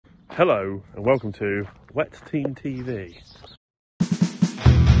Hello and welcome to Thehayteamtv.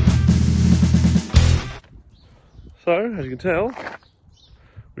 So, as you can tell,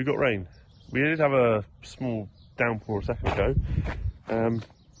 we got rain. We did have a small downpour a second ago, and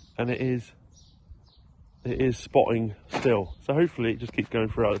it is spotting still. So hopefully it just keeps going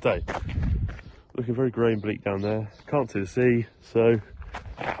throughout the day. Looking very grey and bleak down there. Can't see the sea, so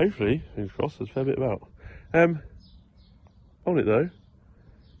hopefully, fingers crossed, there's a fair bit about. On it though,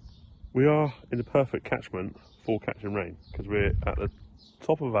 we are in the perfect catchment for catching rain because we're at the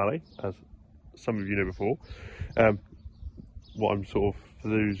top of a valley, as some of you know before. What I'm sort of, for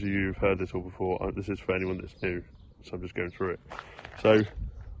those of you who've heard this all before, this is for anyone that's new, so I'm just going through it. So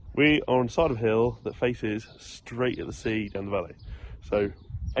we are on the side of a hill that faces straight at the sea down the valley. So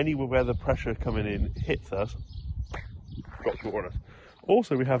anywhere where the pressure coming in hits us, drops water on us.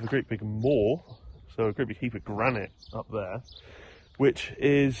 Also, we have a great big moor, so a great big heap of granite up there, which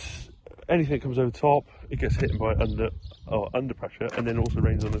is anything that comes over the top, it gets hit by under pressure, and then also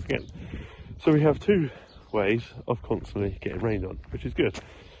rains on us again. So we have two ways of constantly getting rained on, which is good.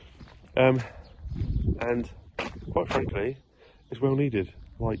 And quite frankly, it's well needed.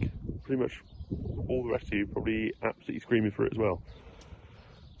 Like pretty much all the rest of you probably absolutely screaming for it as well.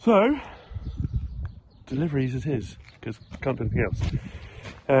 So deliveries it is, because I can't do anything else.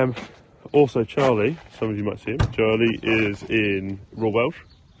 Also Charlie, some of you might see him, Charlie is in Royal Welsh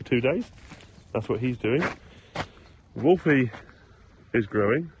for 2 days. That's what he's doing. Wolfie is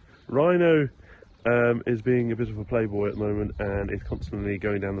growing. Rhino is being a bit of a playboy at the moment and is constantly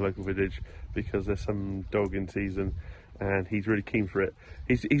going down the local village because there's some dog in season and he's really keen for it.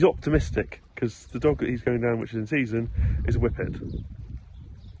 He's optimistic because the dog that he's going down, which is in season, is a whippet.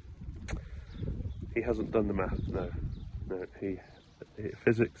 He hasn't done the math, no.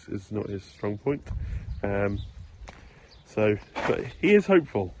 Physics is not his strong point. But he is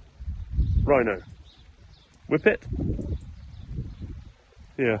hopeful. Rhino. Whippet?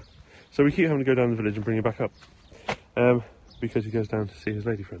 Yeah. So we keep having to go down the village and bring him back up. Because he goes down to see his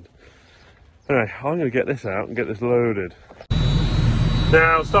lady friend. Anyway, I'm going to get this out and get this loaded.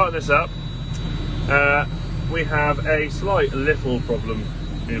 Now, starting this up, we have a slight little problem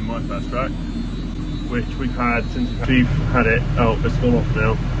in my fast track, which we've had since we've had it. Oh, it's gone off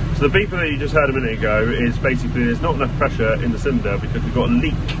now. So the beeper that you just heard a minute ago is basically there's not enough pressure in the cylinder because we've got a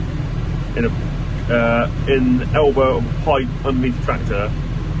leak in the elbow of a pipe underneath the tractor.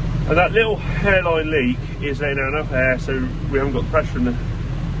 And that little hairline leak is letting out enough air so we haven't got the pressure in the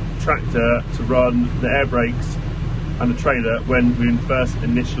tractor to run the air brakes and the trailer when we first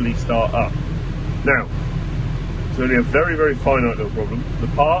initially start up. Now, it's only a very, very finite little problem. The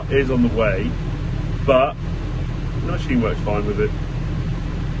part is on the way, but the machine works fine with it.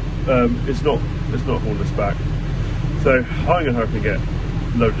 It's not holding us back. So I'm going to hopefully get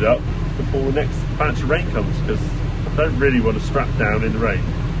loaded up before the next batch of rain comes because I don't really want to strap down in the rain.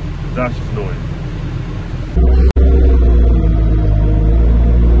 That's just annoying.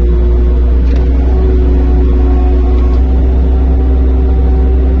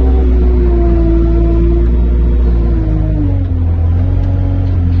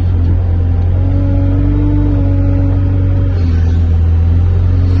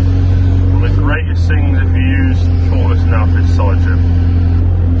 One of the greatest things if you use cordless enough is side trim.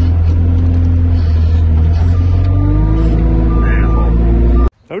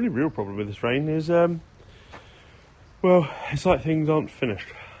 The only real problem with this rain is, well, it's like things aren't finished.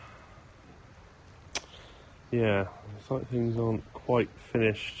 Yeah, it's like things aren't quite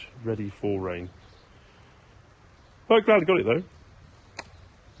finished, ready for rain. But glad I got it though.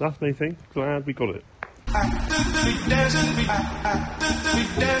 That's the main thing, glad we got it.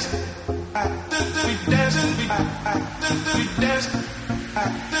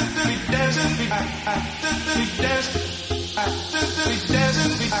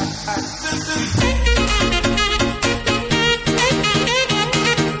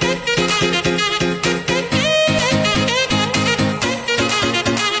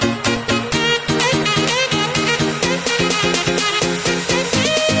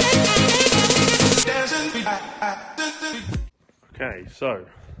 Okay, so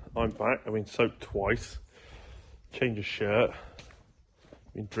I'm back. I've been soaked twice. Change of shirt.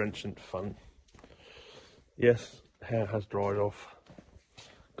 Been drenched in fun. Yes, hair has dried off.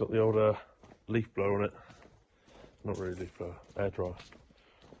 Got the old leaf blower on it. Not really leaf blower, air dryer.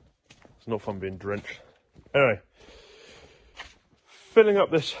 It's not fun being drenched. Anyway, filling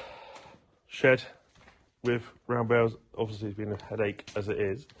up this shed with round bales. Obviously, it's been a headache as it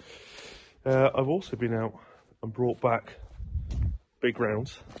is. I've also been out and brought back big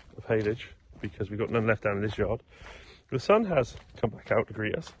rounds of haylage because we've got none left down in this yard. The sun has come back out to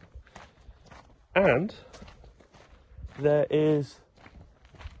greet us. And there is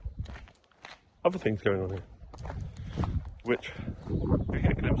other things going on here, which we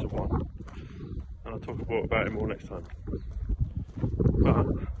get a glimpse of one, and I'll talk about it more next time. But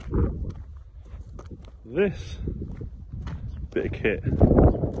this bit of kit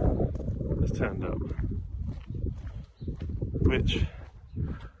has turned up, which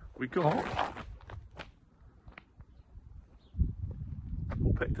we got all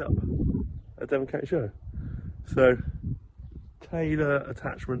picked up at Devon County Show. So Taylor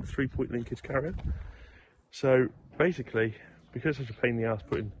attachment 3-point linkage carrier. So basically, because it's such a pain in the ass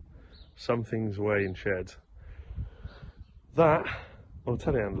putting some things away in sheds, that on a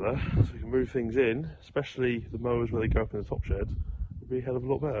telehandler, so you can move things in, especially the mowers where they go up in the top shed, would be a hell of a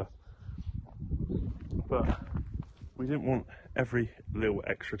lot better. But we didn't want every little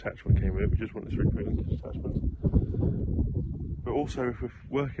extra attachment came with it, we just wanted 3-point linkage attachments. But also, if we're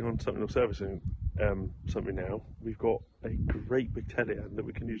working on something or servicing something now, we've got a great big telehandler that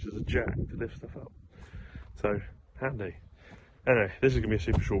we can use as a jack to lift stuff up. So, handy. Anyway, this is going to be a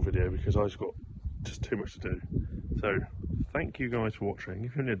super short video because I've got just too much to do. So, thank you guys for watching.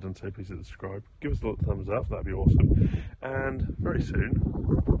 If you haven't done so, please hit subscribe. Give us a thumbs up, that'd be awesome. And very soon,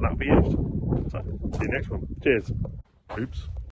 that'll be used. So, see you next one. Cheers. Oops.